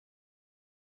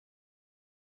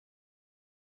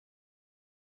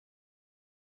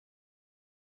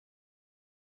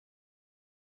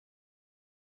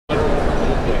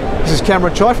This is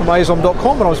Cameron Chai from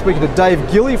Azom.com, and I'm speaking to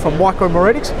Dave Gilly from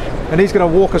Micromeritics, and he's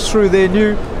going to walk us through their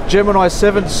new Gemini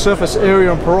VII surface area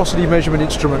and porosity measurement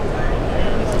instrument.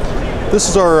 This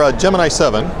is our Gemini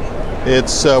VII.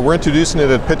 We're introducing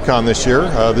it at PitCon this year,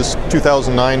 this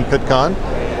 2009 PitCon,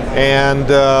 and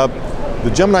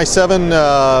the Gemini VII,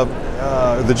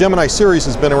 the Gemini series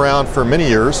has been around for many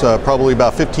years, probably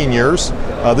about 15 years.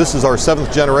 This is our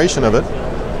 7th generation of it.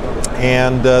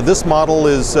 And this model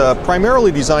is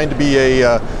primarily designed to be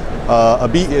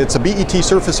it's a BET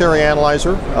surface area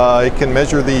analyzer. It can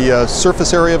measure the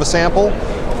surface area of a sample,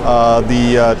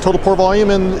 the total pore volume,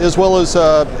 and as well as,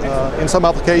 in some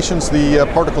applications, the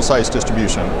particle size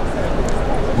distribution.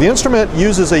 The instrument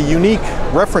uses a unique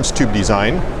reference tube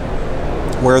design,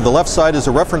 where the left side is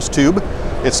a reference tube.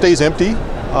 It stays empty.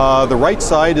 The right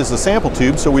side is the sample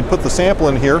tube, so we'd put the sample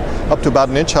in here up to about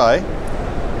 1 inch high.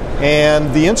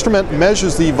 And the instrument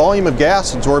measures the volume of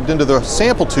gas absorbed into the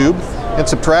sample tube and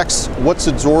subtracts what's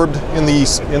absorbed in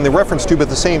the reference tube at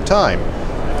the same time.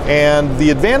 And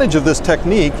the advantage of this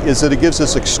technique is that it gives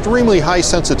us extremely high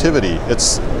sensitivity.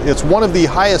 It's one of the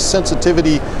highest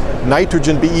sensitivity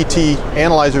nitrogen BET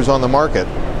analyzers on the market,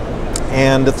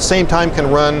 and at the same time can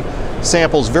run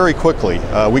samples very quickly.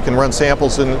 We can run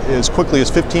samples in as quickly as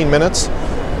 15 minutes.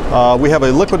 We have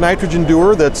a liquid nitrogen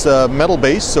dewar that's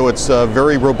metal-based, so it's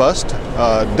very robust,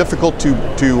 difficult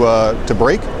to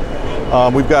break.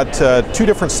 We've got 2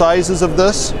 different sizes of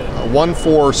this, one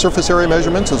for surface area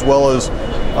measurements, as well as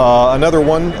another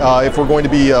one if we're going to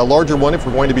be a larger one if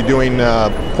we're going to be doing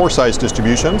pore size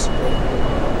distributions.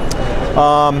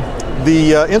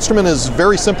 The instrument is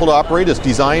very simple to operate. It's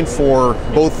designed for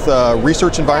both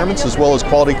research environments as well as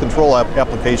quality control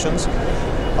applications.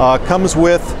 Comes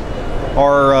with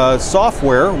our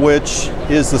software, which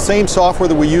is the same software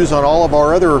that we use on all of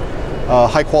our other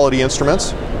high-quality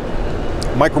instruments.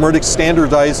 Micromeritics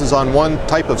standardizes on one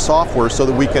type of software so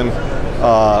that we can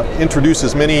introduce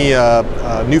as many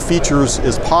new features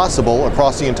as possible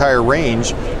across the entire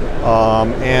range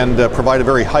and provide a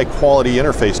very high-quality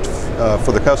interface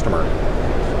for the customer.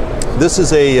 This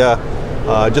is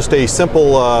just a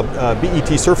simple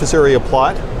BET surface area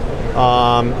plot.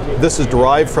 This is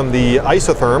derived from the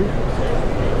isotherm,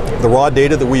 the raw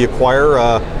data that we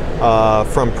acquire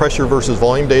from pressure versus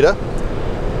volume data,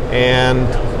 and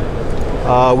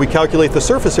we calculate the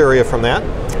surface area from that.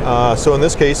 So in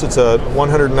this case, it's a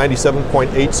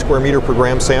 197.8 square meter per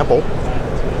gram sample.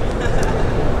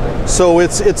 So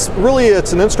it's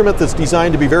an instrument that's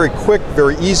designed to be very quick,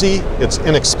 very easy. It's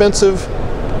inexpensive,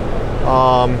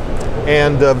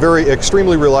 and a very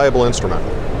extremely reliable instrument.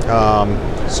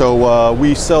 So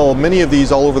we sell many of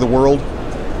these all over the world.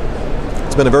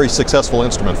 It's been a very successful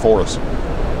instrument for us.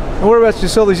 And whereabouts do you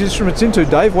sell these instruments into,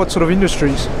 Dave? What sort of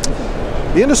industries?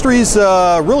 The industries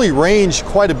really range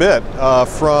quite a bit,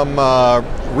 from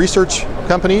research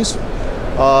companies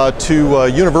to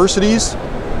universities.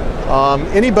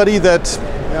 Anybody that,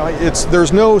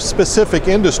 there's no specific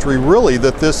industry really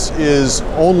that this is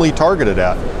only targeted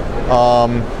at.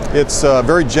 It's a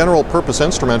very general purpose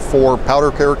instrument for powder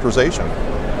characterization.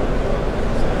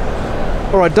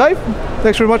 All right, Dave,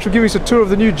 thanks very much for giving us a tour of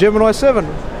the new Gemini VII.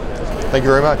 Thank you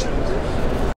very much.